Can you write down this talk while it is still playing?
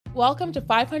Welcome to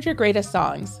 500 Greatest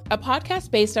Songs, a podcast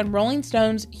based on Rolling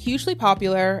Stone's hugely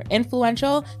popular,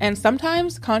 influential, and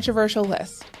sometimes controversial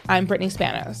list. I'm Brittany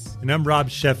Spanos. And I'm Rob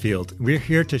Sheffield. We're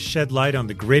here to shed light on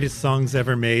the greatest songs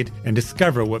ever made and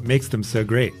discover what makes them so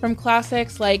great. From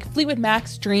classics like Fleetwood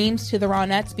Mac's Dreams to the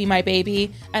Ronettes' Be My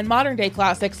Baby, and modern-day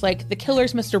classics like The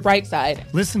Killer's Mr.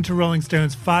 Brightside. Listen to Rolling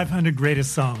Stone's 500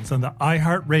 Greatest Songs on the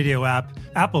iHeartRadio app,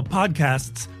 Apple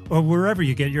Podcasts, or wherever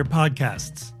you get your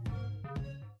podcasts.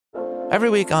 Every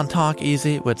week on Talk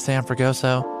Easy with Sam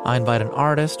Fragoso, I invite an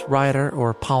artist, writer,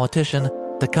 or politician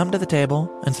to come to the table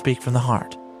and speak from the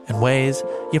heart in ways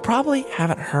you probably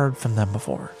haven't heard from them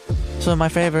before. Some of my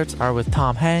favorites are with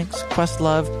Tom Hanks,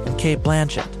 Questlove, and Cate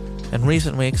Blanchett. In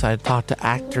recent weeks, I talked to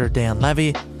actor Dan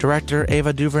Levy, director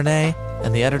Ava DuVernay,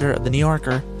 and the editor of The New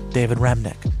Yorker, David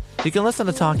Remnick. You can listen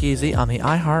to Talk Easy on the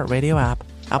iHeartRadio app,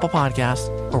 Apple Podcasts,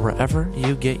 or wherever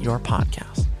you get your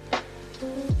podcasts.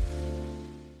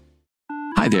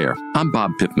 Hi there, I'm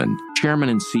Bob Pittman, Chairman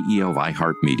and CEO of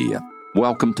iHeartMedia.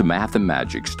 Welcome to Math and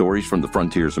Magic, Stories from the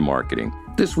Frontiers of Marketing.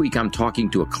 This week I'm talking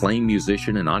to acclaimed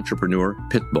musician and entrepreneur,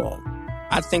 Pitbull.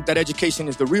 I think that education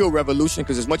is the real revolution,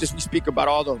 because as much as we speak about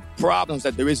all the problems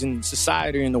that there is in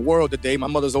society and the world today, my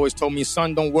mother's always told me,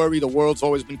 son, don't worry, the world's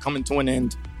always been coming to an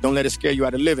end. Don't let it scare you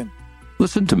out of living.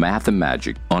 Listen to Math and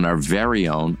Magic on our very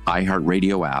own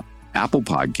iHeartRadio app, Apple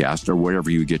Podcasts, or wherever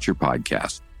you get your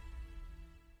podcasts.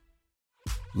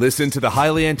 Listen to the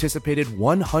highly anticipated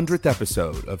 100th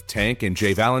episode of Tank and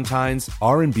Jay Valentine's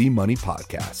R&B Money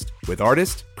Podcast with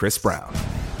artist Chris Brown.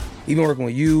 Even working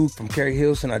with you, from Carrie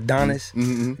Hilson, Adonis,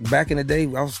 back in the day,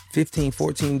 I was 15,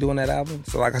 14 doing that album.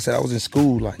 So like I said, I was in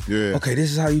school okay,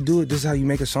 this is how you do it. This is how you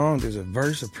make a song. There's a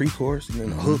verse, a pre-chorus, and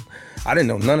then a hook. I didn't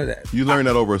know none of that. You learned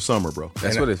that over a summer, bro.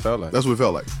 That's what it felt like. That's what it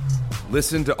felt like.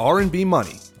 Listen to R&B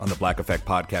Money on the Black Effect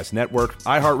Podcast Network,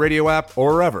 iHeartRadio app,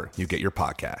 or wherever you get your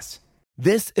podcasts.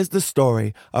 This is the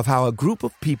story of how a group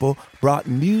of people brought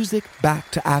music back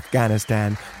to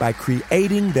Afghanistan by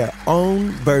creating their own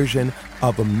version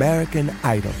of American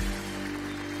Idol.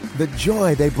 The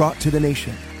joy they brought to the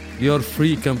nation. You're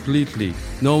free completely.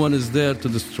 No one is there to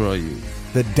destroy you.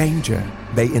 The danger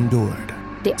they endured.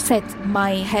 They said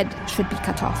my head should be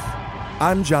cut off.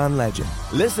 I'm John Legend.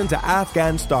 Listen to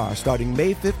Afghan Star starting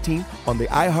May 15th on the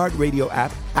iHeartRadio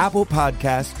app, Apple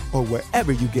Podcasts, or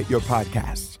wherever you get your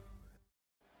podcasts.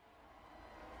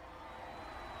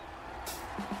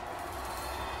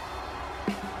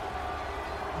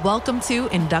 Welcome to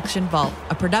Induction Vault,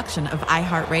 a production of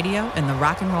iHeartRadio and the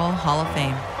Rock and Roll Hall of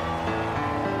Fame.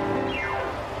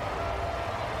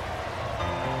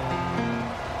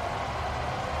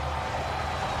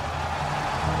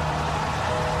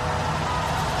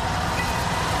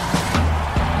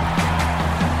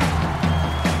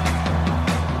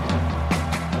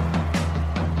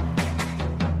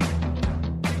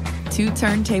 Two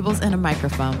turntables and a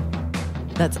microphone.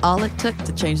 That's all it took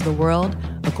to change the world,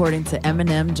 according to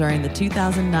Eminem during the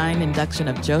 2009 induction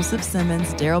of Joseph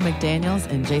Simmons, Daryl McDaniels,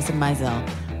 and Jason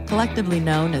Mizell, collectively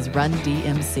known as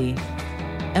Run-DMC.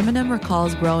 Eminem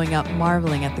recalls growing up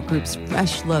marveling at the group's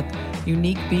fresh look,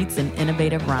 unique beats, and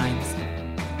innovative rhymes.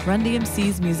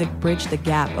 Run-DMC's music bridged the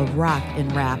gap of rock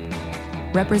and rap,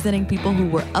 representing people who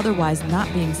were otherwise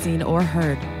not being seen or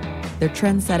heard. Their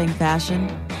trend-setting fashion,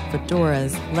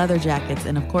 fedoras, leather jackets,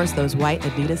 and of course those white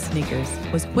Adidas sneakers,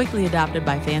 was quickly adopted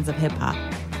by fans of hip-hop.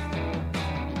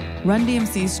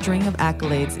 Run-DMC's string of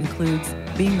accolades includes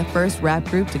being the first rap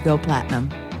group to go platinum,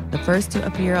 the first to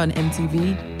appear on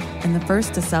MTV, and the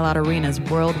first to sell out arenas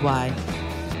worldwide.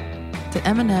 To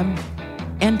Eminem,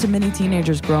 and to many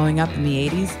teenagers growing up in the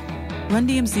 80s,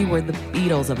 Run-DMC were the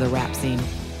Beatles of the rap scene.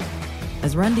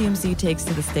 As Run-DMC takes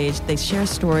to the stage, they share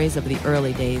stories of the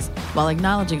early days while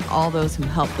acknowledging all those who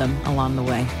helped them along the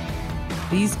way.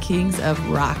 These kings of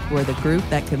rock were the group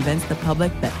that convinced the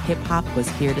public that hip-hop was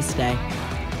here to stay.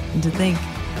 And to think,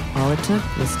 all it took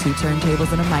was two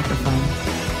turntables and a microphone.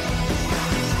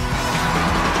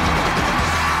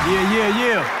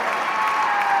 Yeah.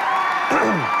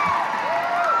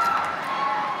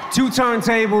 Two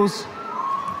turntables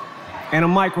and a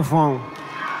microphone.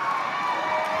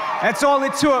 That's all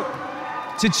it took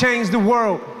to change the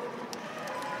world.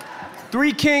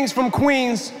 Three kings from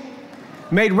Queens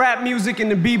made rap music in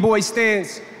the b-boy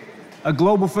stance a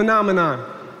global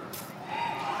phenomenon.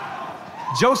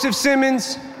 Joseph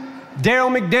Simmons,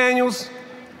 Daryl McDaniels,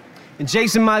 and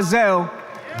Jason Mizell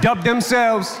dubbed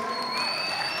themselves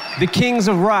the Kings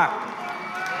of Rock,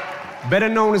 better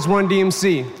known as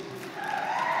Run-DMC.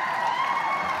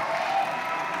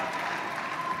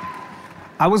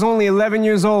 I was only 11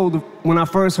 years old when I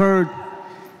first heard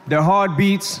their hard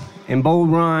beats and bold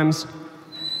rhymes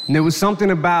And there was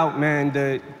something about, man,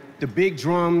 the big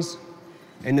drums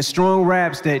and the strong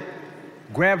raps that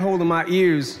grabbed hold of my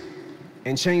ears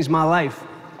and changed my life.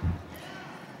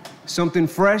 Something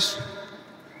fresh,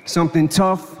 something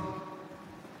tough,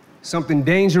 something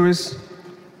dangerous,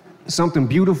 something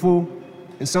beautiful,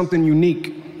 and something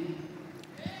unique.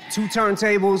 2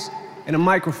 turntables and a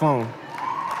microphone.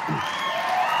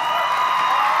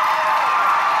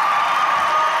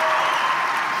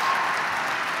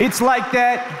 It's Like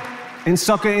That and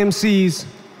Sucker MCs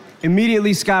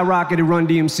immediately skyrocketed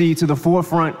Run-DMC to the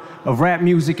forefront of rap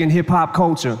music and hip-hop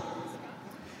culture.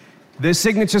 Their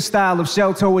signature style of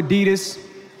shell-toe Adidas,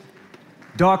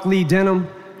 dark lee denim,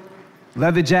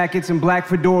 leather jackets, and black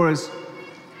fedoras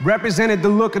represented the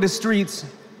look of the streets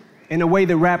in a way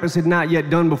that rappers had not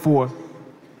yet done before.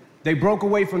 They broke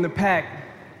away from the pack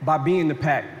by being the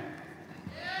pack.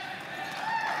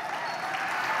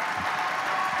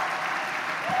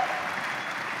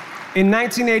 In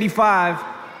 1985,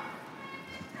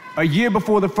 a year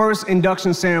before the first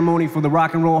induction ceremony for the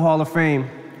Rock and Roll Hall of Fame,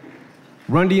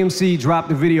 Run-DMC dropped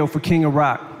the video for King of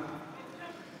Rock.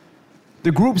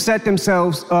 The group set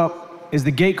themselves up as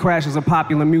the gatecrashers of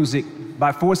popular music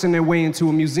by forcing their way into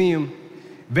a museum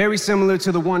very similar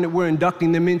to the one that we're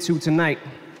inducting them into tonight.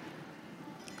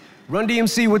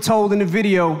 Run-DMC were told in the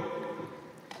video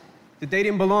that they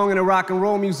didn't belong in a rock and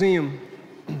roll museum.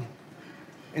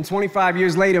 And 25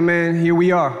 years later, man, here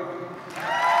we are.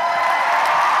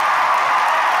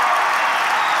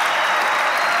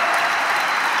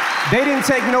 They didn't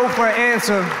take no for an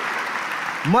answer,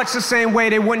 much the same way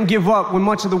they wouldn't give up when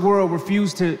much of the world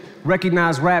refused to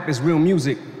recognize rap as real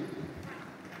music.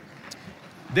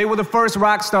 They were the first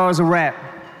rock stars of rap.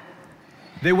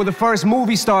 They were the first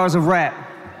movie stars of rap.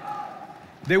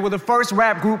 They were the first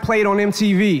rap group played on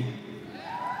MTV.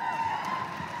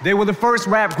 They were the first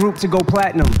rap group to go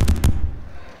platinum.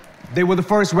 They were the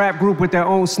first rap group with their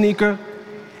own sneaker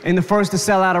and the first to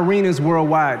sell out arenas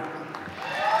worldwide.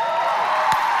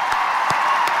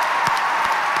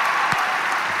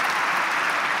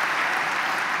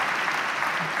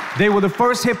 They were the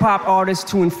first hip-hop artists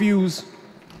to infuse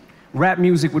rap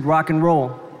music with rock and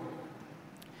roll.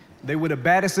 They were the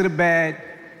baddest of the bad,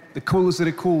 the coolest of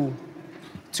the cool,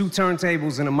 2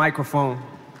 turntables and a microphone.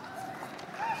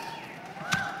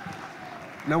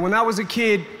 Now, when I was a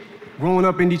kid growing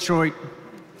up in Detroit,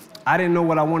 I didn't know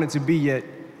what I wanted to be yet.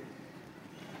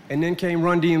 And then came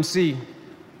Run-DMC.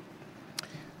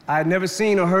 I had never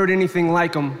seen or heard anything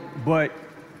like them, but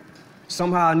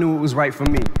somehow I knew it was right for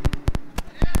me.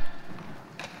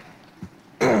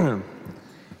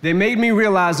 They made me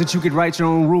realize that you could write your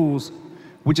own rules,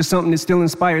 which is something that still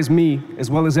inspires me,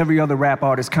 as well as every other rap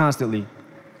artist constantly.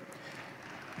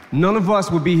 None of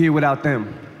us would be here without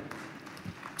them.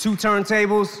 2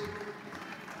 turntables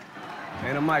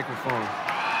and a microphone.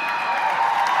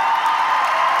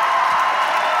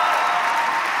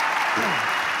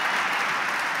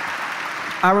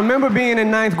 I remember being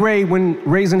in 9th grade when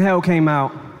Raising Hell came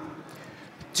out.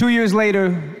 2 years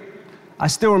later, I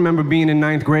still remember being in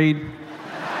 9th grade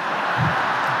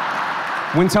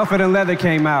when Tougher Than Leather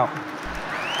came out.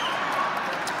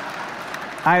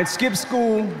 I had skipped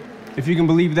school, if you can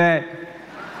believe that,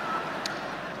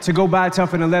 to go buy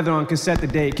Tougher Than Leather on cassette the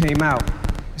day it came out.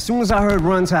 As soon as I heard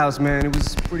Run's House, man, it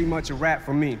was pretty much a wrap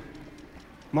for me.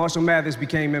 Marshall Mathers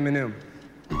became Eminem.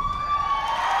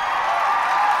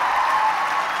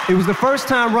 It was the first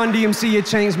time Run-DMC had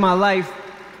changed my life,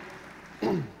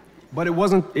 but it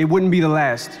wouldn't be the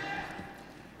last.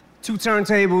 2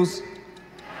 turntables.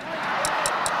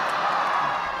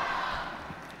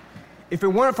 If it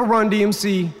weren't for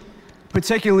Run-DMC,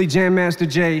 particularly Jam Master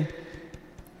Jay,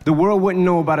 the world wouldn't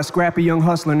know about a scrappy young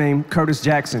hustler named Curtis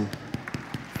Jackson.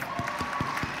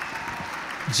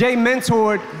 Jay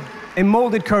mentored and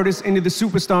molded Curtis into the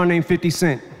superstar named 50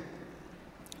 Cent.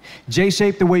 Jay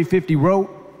shaped the way 50 wrote,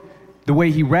 the way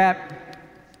he rapped,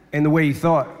 and the way he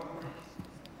thought.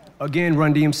 Again,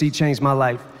 Run-DMC changed my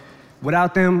life.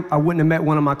 Without them, I wouldn't have met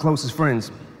one of my closest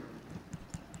friends.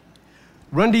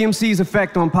 Run-DMC's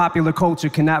effect on popular culture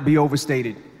cannot be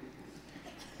overstated.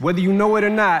 Whether you know it or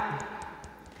not,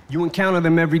 you encounter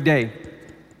them every day.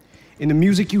 In the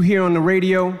music you hear on the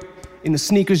radio, in the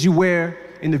sneakers you wear,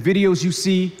 in the videos you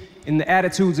see, in the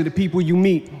attitudes of the people you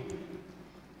meet.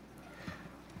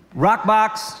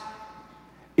 Rockbox,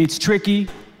 It's Tricky,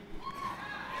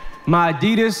 My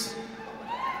Adidas,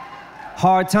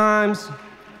 Hard Times,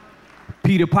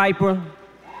 Peter Piper,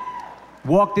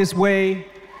 Walk This Way,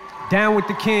 Down with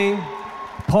the King,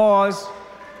 Pause.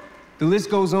 The list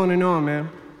goes on and on, man.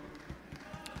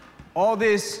 All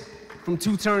this from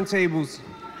 2 turntables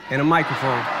and a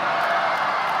microphone.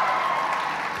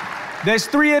 There's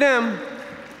three of them,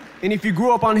 and if you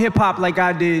grew up on hip-hop like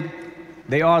I did,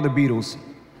 they are the Beatles.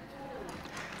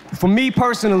 For me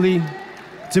personally,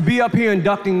 to be up here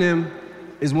inducting them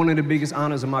is one of the biggest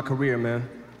honors of my career, man.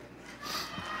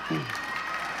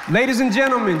 Ladies and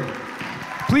gentlemen,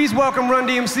 please welcome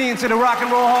Run-DMC into the Rock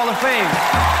and Roll Hall of Fame.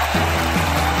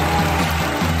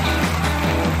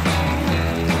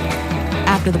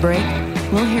 After the break,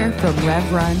 we'll hear from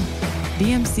Rev Run,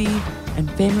 DMC, and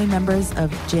family members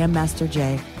of Jam Master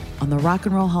Jay on the Rock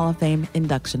and Roll Hall of Fame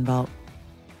induction vault.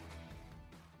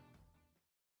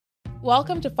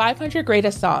 Welcome to 500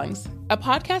 Greatest Songs, a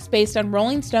podcast based on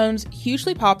Rolling Stone's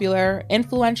hugely popular,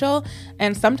 influential,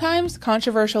 and sometimes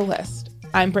controversial list.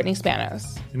 I'm Brittany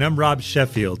Spanos. And I'm Rob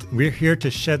Sheffield. We're here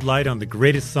to shed light on the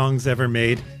greatest songs ever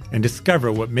made and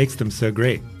discover what makes them so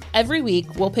great. Every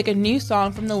week, we'll pick a new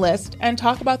song from the list and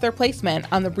talk about their placement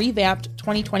on the revamped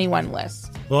 2021 list.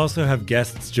 We'll also have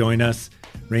guests join us,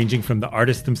 ranging from the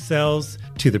artists themselves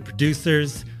to the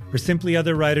producers, or simply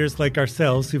other writers like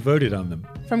ourselves who voted on them.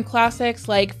 From classics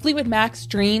like Fleetwood Mac's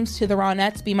Dreams to the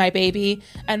Ronettes' Be My Baby,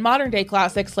 and modern-day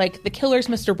classics like The Killer's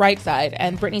Mr. Brightside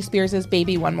and Britney Spears'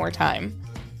 Baby One More Time.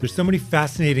 There's so many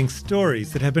fascinating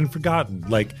stories that have been forgotten,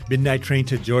 like Midnight Train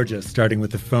to Georgia, starting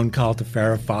with a phone call to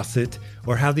Farrah Fawcett,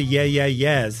 or how the Yeah Yeah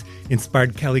Yeahs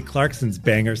inspired Kelly Clarkson's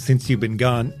banger Since You've Been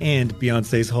Gone and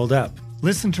Beyoncé's Hold Up.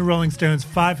 Listen to Rolling Stone's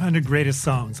 500 Greatest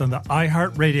Songs on the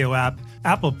iHeartRadio app,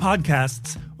 Apple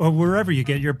Podcasts, or wherever you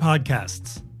get your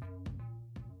podcasts.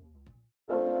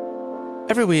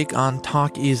 Every week on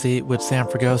Talk Easy with Sam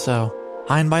Fragoso,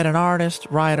 I invite an artist,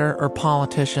 writer, or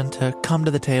politician to come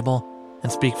to the table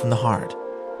and speak from the heart,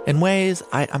 in ways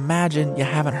I imagine you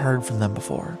haven't heard from them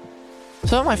before.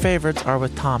 Some of my favorites are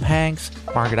with Tom Hanks,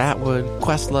 Margaret Atwood,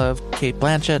 Questlove, Cate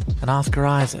Blanchett, and Oscar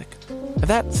Isaac. If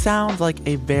that sounds like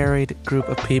a varied group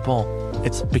of people,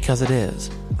 it's because it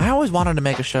is. I always wanted to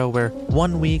make a show where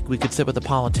one week we could sit with a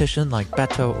politician like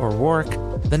Beto or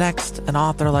Rourke, the next an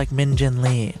author like Min Jin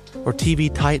Lee, or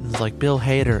TV titans like Bill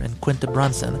Hader and Quinta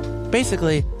Brunson.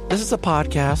 Basically, this is a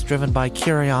podcast driven by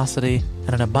curiosity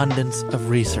and an abundance of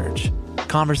research.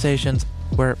 Conversations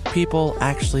where people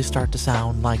actually start to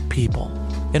sound like people.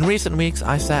 In recent weeks,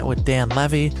 I sat with Dan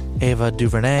Levy, Ava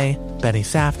DuVernay, Benny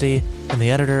Safdie, and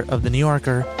the editor of The New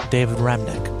Yorker, David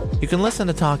Remnick. You can listen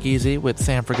to Talk Easy with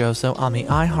Sam Fragoso on the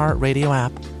iHeartRadio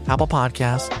app, Apple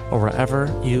Podcasts, or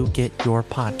wherever you get your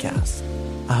podcasts.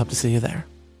 I hope to see you there.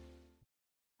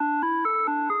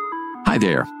 Hi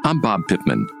there, I'm Bob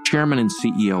Pittman, Chairman and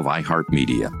CEO of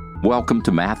iHeartMedia. Welcome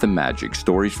to Math and Magic,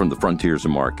 Stories from the Frontiers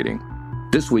of Marketing.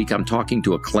 This week, I'm talking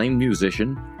to acclaimed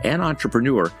musician and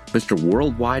entrepreneur, Mr.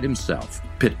 Worldwide himself,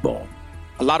 Pitbull.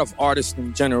 A lot of artists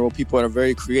in general, people that are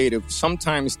very creative,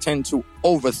 sometimes tend to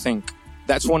overthink.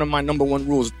 That's one of my number one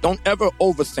rules. Don't ever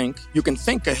overthink. You can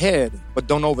think ahead, but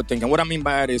don't overthink. And what I mean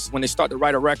by that is when they start to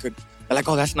write a record, they're like,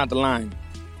 oh, that's not the line.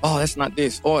 Oh, that's not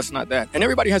this. Oh, it's not that. And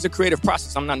everybody has a creative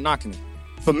process. I'm not knocking it.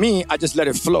 For me, I just let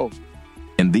it flow.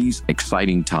 In these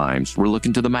exciting times, we're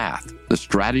looking to the math, the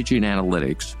strategy and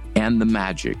analytics, and the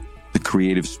magic, the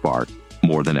creative spark,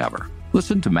 more than ever.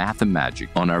 Listen to Math and Magic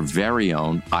on our very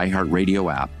own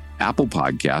iHeartRadio app, Apple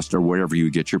Podcast, or wherever you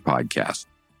get your podcasts.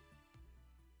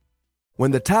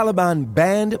 When the Taliban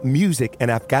banned music in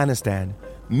Afghanistan,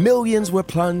 millions were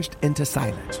plunged into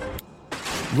silence.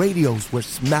 Radios were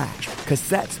smashed,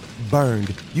 cassettes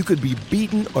burned. You could be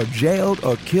beaten or jailed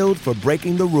or killed for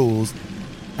breaking the rules.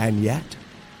 And yet,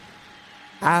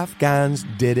 Afghans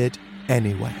did it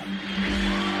anyway.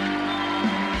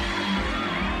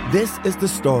 This is the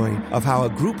story of how a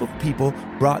group of people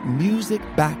brought music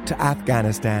back to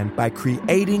Afghanistan by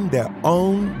creating their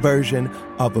own version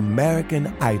of American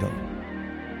Idol.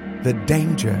 The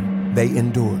danger they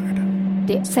endured.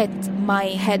 They said my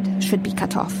head should be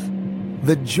cut off.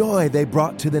 The joy they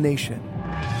brought to the nation.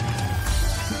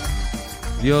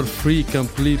 You're free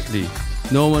completely.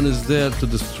 No one is there to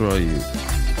destroy you.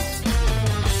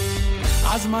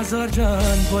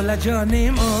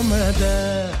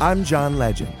 I'm John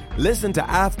Legend. Listen to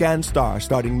Afghan Star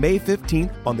starting May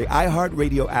 15th on the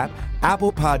iHeartRadio app,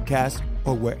 Apple Podcasts,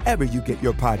 or wherever you get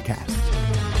your podcasts.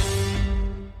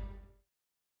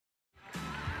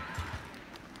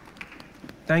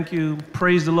 Thank you.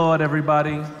 Praise the Lord,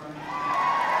 everybody.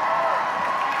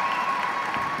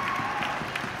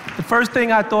 The first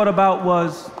thing I thought about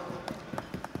was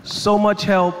so much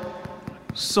help,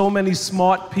 so many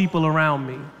smart people around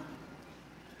me.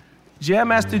 Jam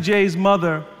Master Jay's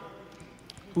mother,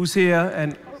 who's here,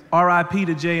 and R.I.P.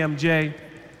 to JMJ.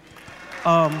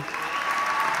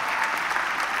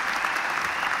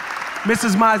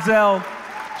 Mrs. Mizell,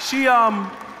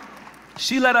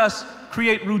 she let us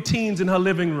create routines in her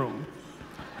living room.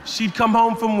 She'd come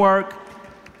home from work,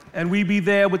 and we'd be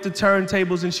there with the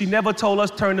turntables, and she never told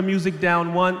us turn the music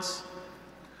down once.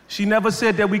 She never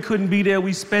said that we couldn't be there.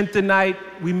 We spent the night,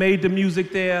 we made the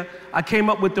music there. I came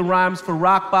up with the rhymes for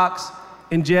Rockbox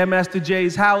in Jam Master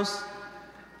Jay's house,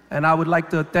 and I would like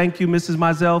to thank you, Mrs.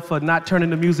 Mizell, for not turning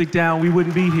the music down. We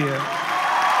wouldn't be here.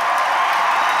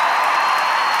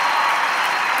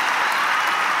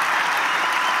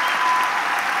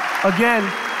 Again,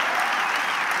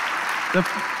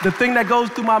 the thing that goes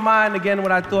through my mind again,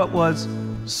 what I thought was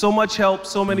so much help,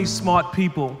 so many smart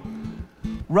people.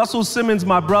 Russell Simmons,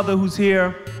 my brother who's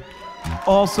here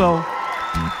also,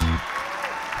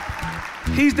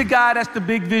 he's the guy that's the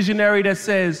big visionary that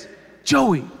says,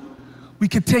 Joey, we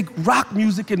could take rock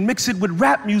music and mix it with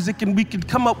rap music and we could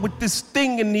come up with this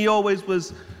thing. And he always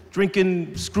was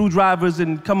drinking screwdrivers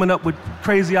and coming up with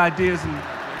crazy ideas and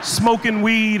smoking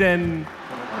weed. And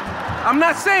I'm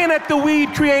not saying that the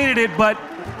weed created it, but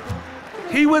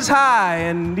he was high,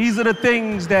 and these are the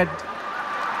things that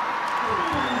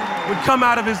would come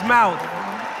out of his mouth.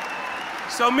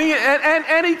 So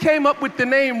and he came up with the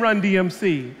name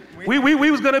Run-DMC. We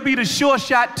was gonna be the sure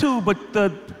shot too, but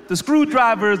the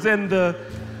screwdrivers and the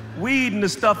weed and the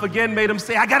stuff again made him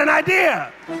say, I got an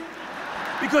idea.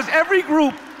 Because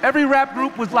every rap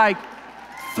group was like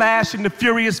Flash and the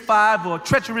Furious 5 or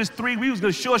Treacherous 3. We was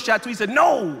gonna sure shot too. He said,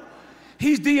 no,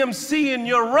 he's DMC and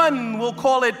your Run, we'll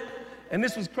call it, and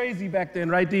this was crazy back then,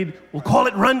 right, Deed? We'll call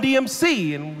it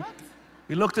Run-DMC. And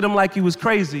we looked at him like he was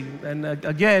crazy. And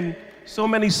again, so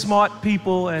many smart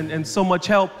people and so much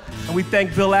help. And we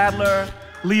thank Bill Adler,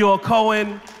 Leo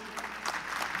Cohen.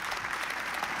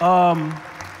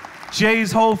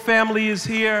 Jay's whole family is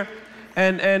here.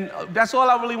 And that's all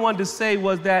I really wanted to say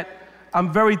was that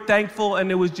I'm very thankful, and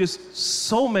there was just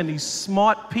so many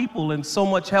smart people and so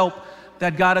much help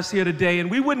that got us here today.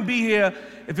 And we wouldn't be here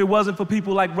if it wasn't for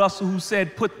people like Russell who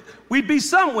said, we'd be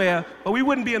somewhere, but we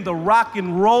wouldn't be in the Rock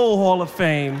and Roll Hall of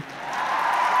Fame.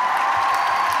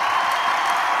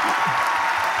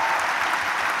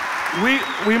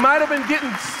 We might have been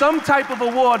getting some type of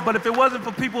award, but if it wasn't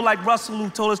for people like Russell who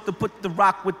told us to put the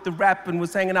rock with the rap and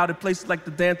was hanging out at places like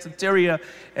the Danceteria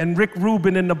and Rick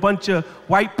Rubin and a bunch of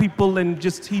white people, and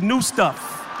just, he knew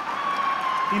stuff.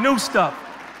 He knew stuff.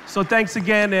 So thanks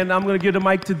again, and I'm gonna give the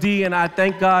mic to Dee, and I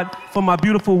thank God for my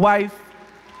beautiful wife.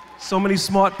 So many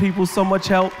smart people, so much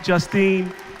help,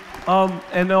 Justine,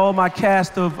 and all my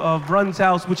cast of Run's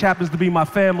House, which happens to be my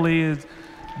family, is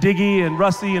Diggy and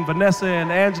Russie and Vanessa and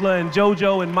Angela and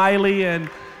JoJo and Miley and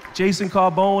Jason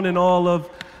Carbone and all of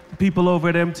the people over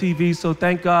at MTV. So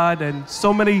thank God, and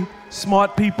so many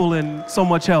smart people and so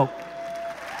much help.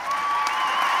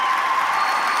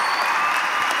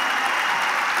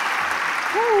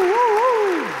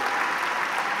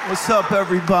 What's up,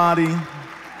 everybody?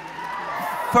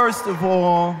 First of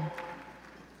all,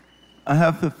 I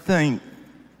have to thank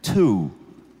two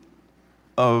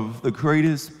of the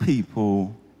greatest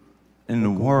people in the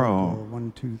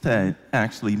world that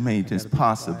actually made this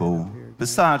possible,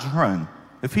 besides Run.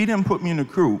 If he didn't put me in the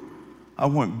group, I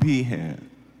wouldn't be here.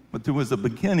 But there was a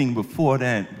beginning before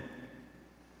that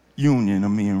union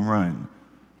of me and Run.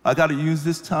 I gotta use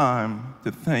this time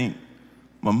to thank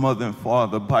my mother and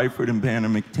father, Byford and Banner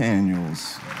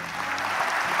McDaniels.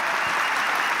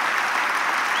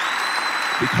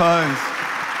 Because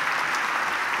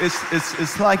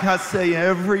it's like I say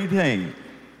every day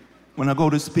when I go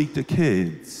to speak to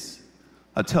kids.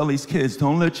 I tell these kids,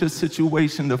 don't let your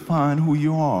situation define who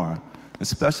you are,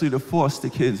 especially the foster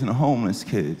kids and the homeless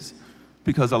kids.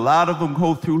 Because a lot of them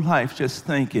go through life just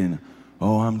thinking,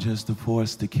 oh, I'm just a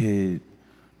foster kid.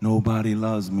 Nobody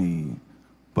loves me.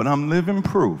 But I'm living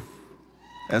proof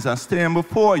as I stand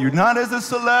before you, not as a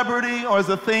celebrity or as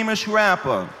a famous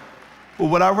rapper, but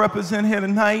what I represent here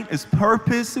tonight is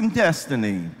purpose and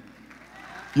destiny.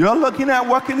 You're looking at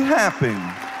what can happen.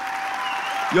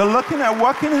 You're looking at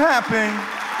what can happen.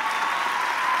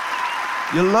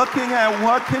 You're looking at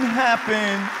what can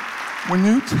happen when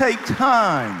you take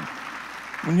time.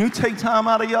 When you take time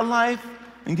out of your life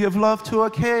and give love to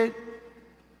a kid.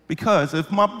 Because if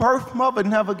my birth mother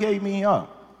never gave me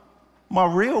up, my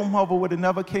real mother would have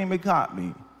never came and got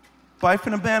me.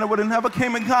 Byford and Banner would have never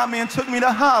came and got me and took me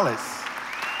to Hollis.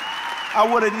 I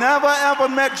would have never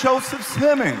ever met Joseph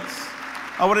Simmons.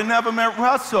 I would have never met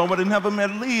Russell. I would have never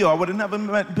met Leo. I would have never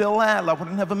met Bill Adler. I would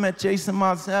have never met Jason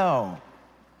Mizell.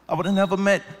 I would have never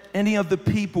met any of the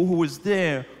people who was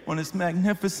there on this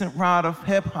magnificent ride of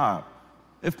hip hop.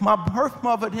 If my birth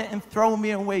mother didn't throw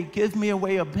me away, give me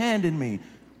away, abandon me,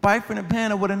 Byford and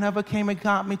Banner would have never came and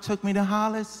got me, took me to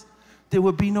Hollis. there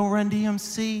would be no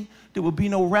Run-DMC, there would be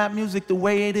no rap music the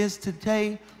way it is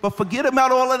today. But forget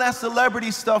about all of that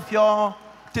celebrity stuff, y'all.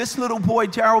 This little boy,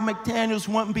 Gerald McDaniels,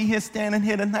 wouldn't be here standing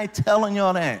here tonight telling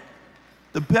y'all that.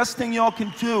 The best thing y'all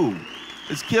can do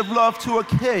is give love to a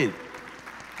kid,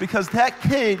 because that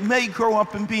kid may grow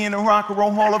up and be in the Rock and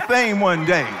Roll Hall of Fame one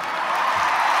day.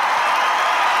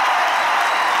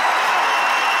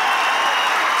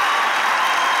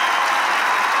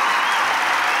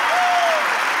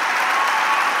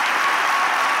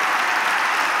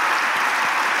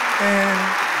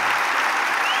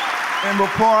 And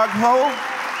before I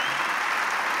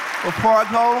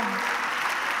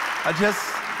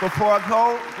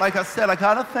go, like I said, I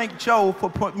gotta thank Joe for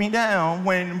putting me down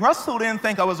when Russell didn't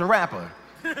think I was a rapper.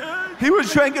 He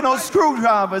was drinking those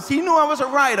screwdrivers. He knew I was a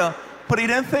writer, but he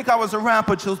didn't think I was a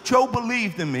rapper. Joe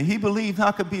believed in me. He believed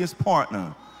I could be his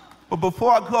partner. But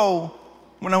before I go,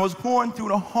 when I was going through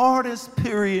the hardest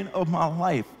period of my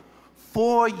life,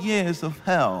 4 years of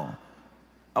hell,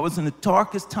 I was in the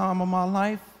darkest time of my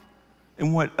life,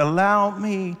 and what allowed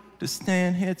me to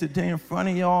stand here today in front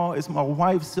of y'all is my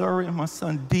wife, Zuri, and my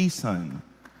son, D-Son.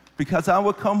 Because I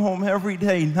would come home every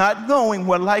day not knowing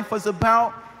what life was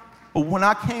about, but when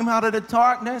I came out of the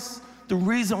darkness, the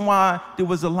reason why there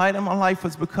was a light in my life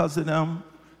was because of them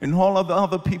and all of the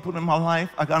other people in my life.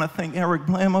 I gotta thank Eric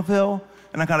Blamerville,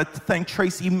 and I gotta thank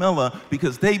Tracy Miller,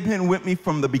 because they've been with me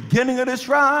from the beginning of this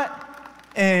ride.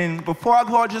 And before I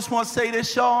go, I just want to say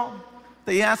this, y'all.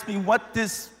 They asked me what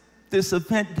this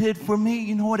event did for me.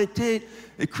 You know what it did?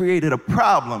 It created a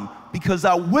problem, because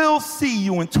I will see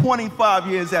you in 25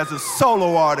 years as a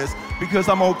solo artist, because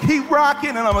I'm going to keep rocking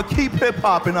and I'm going to keep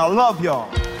hip-hopping. I love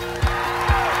y'all.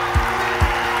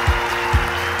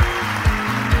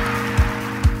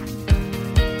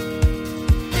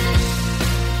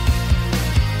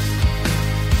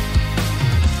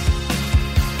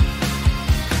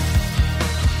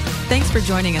 Thanks for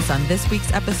joining us on this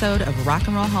week's episode of Rock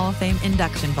and Roll Hall of Fame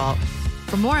Induction Vault.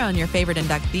 For more on your favorite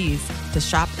inductees, to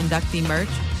shop inductee merch,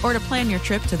 or to plan your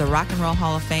trip to the Rock and Roll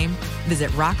Hall of Fame,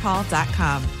 visit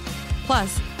rockhall.com.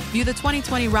 Plus, view the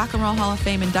 2020 Rock and Roll Hall of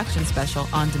Fame induction special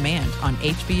on demand on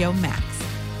HBO Max.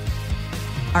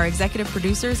 Our executive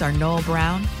producers are Noel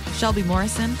Brown, Shelby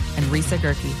Morrison, and Risa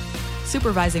Gerke.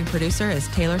 Supervising producer is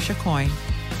Taylor Chacoin.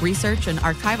 Research and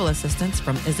archival assistance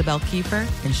from Isabel Kiefer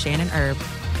and Shannon Erb.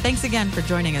 Thanks again for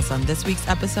joining us on this week's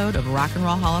episode of Rock and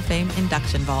Roll Hall of Fame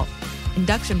Induction Vault.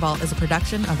 Induction Vault is a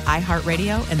production of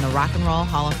iHeartRadio and the Rock and Roll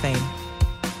Hall of Fame.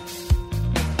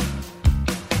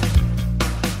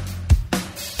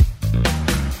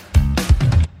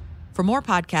 For more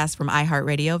podcasts from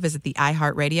iHeartRadio, visit the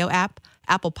iHeartRadio app,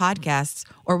 Apple Podcasts,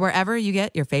 or wherever you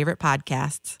get your favorite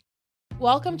podcasts.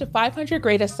 Welcome to 500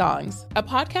 Greatest Songs, a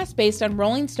podcast based on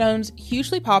Rolling Stone's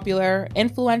hugely popular,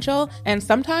 influential, and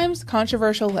sometimes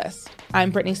controversial list. I'm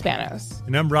Brittany Spanos.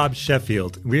 And I'm Rob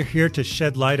Sheffield. We're here to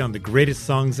shed light on the greatest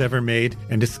songs ever made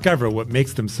and discover what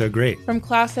makes them so great. From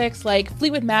classics like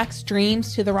Fleetwood Mac's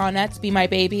Dreams to the Ronettes' Be My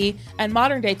Baby, and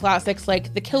modern-day classics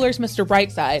like The Killer's Mr.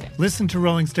 Brightside. Listen to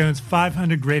Rolling Stone's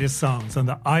 500 Greatest Songs on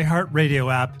the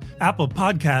iHeartRadio app, Apple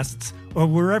Podcasts, or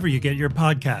wherever you get your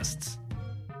podcasts.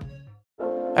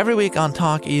 Every week on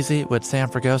Talk Easy with Sam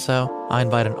Fragoso, I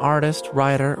invite an artist,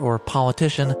 writer, or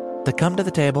politician to come to the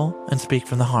table and speak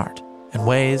from the heart in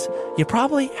ways you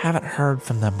probably haven't heard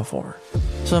from them before.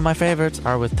 Some of my favorites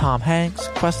are with Tom Hanks,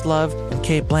 Questlove, and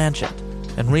Cate Blanchett.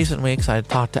 In recent weeks, I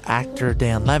talked to actor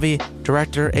Dan Levy,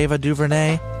 director Ava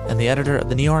DuVernay, and the editor of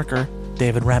The New Yorker,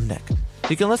 David Remnick.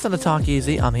 You can listen to Talk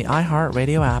Easy on the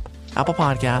iHeartRadio app, Apple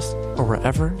Podcasts, or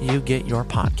wherever you get your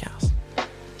podcasts.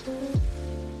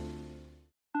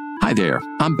 Hi there,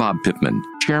 I'm Bob Pittman,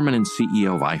 Chairman and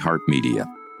CEO of iHeartMedia.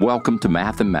 Welcome to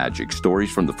Math and Magic,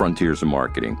 Stories from the Frontiers of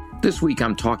Marketing. This week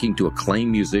I'm talking to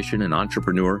acclaimed musician and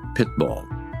entrepreneur, Pitbull.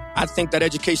 I think that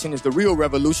education is the real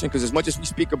revolution, because as much as we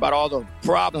speak about all the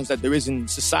problems that there is in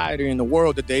society and the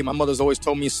world today, my mother's always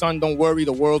told me, son, don't worry,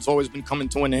 the world's always been coming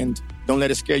to an end. Don't let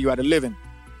it scare you out of living.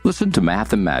 Listen to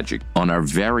Math and Magic on our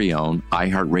very own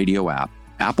iHeartRadio app,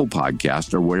 Apple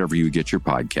Podcast, or wherever you get your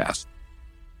podcasts.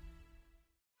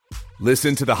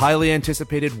 Listen to the highly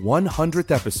anticipated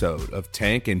 100th episode of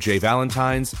Tank and Jay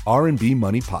Valentine's R&B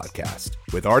Money Podcast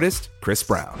with artist Chris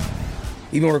Brown.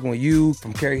 Even working with you,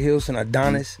 from Carrie Hilson,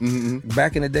 Adonis.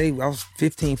 Back in the day, I was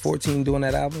 15, 14 doing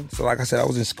that album. So like I said, I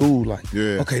was in school like,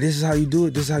 okay, this is how you do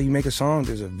it. This is how you make a song.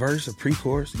 There's a verse, a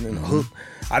pre-chorus, and then a hook.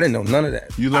 I didn't know none of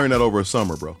that. You learned that over a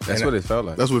summer, bro. That's what it felt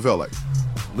like. That's what it felt like.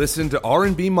 Listen to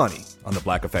R&B Money on the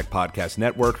Black Effect Podcast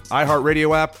Network,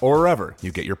 iHeartRadio app, or wherever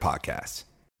you get your podcasts.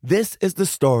 This is the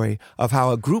story of how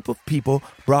a group of people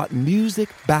brought music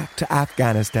back to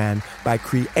Afghanistan by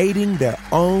creating their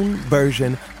own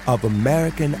version of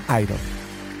American Idol.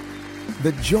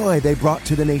 The joy they brought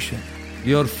to the nation.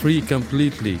 You're free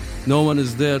completely. No one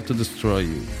is there to destroy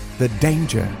you. The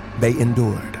danger they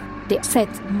endured. They said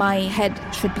my head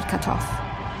should be cut off.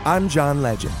 I'm John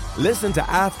Legend. Listen to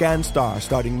Afghan Star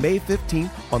starting May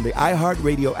 15th on the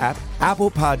iHeartRadio app,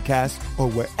 Apple Podcasts, or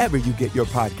wherever you get your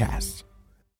podcasts.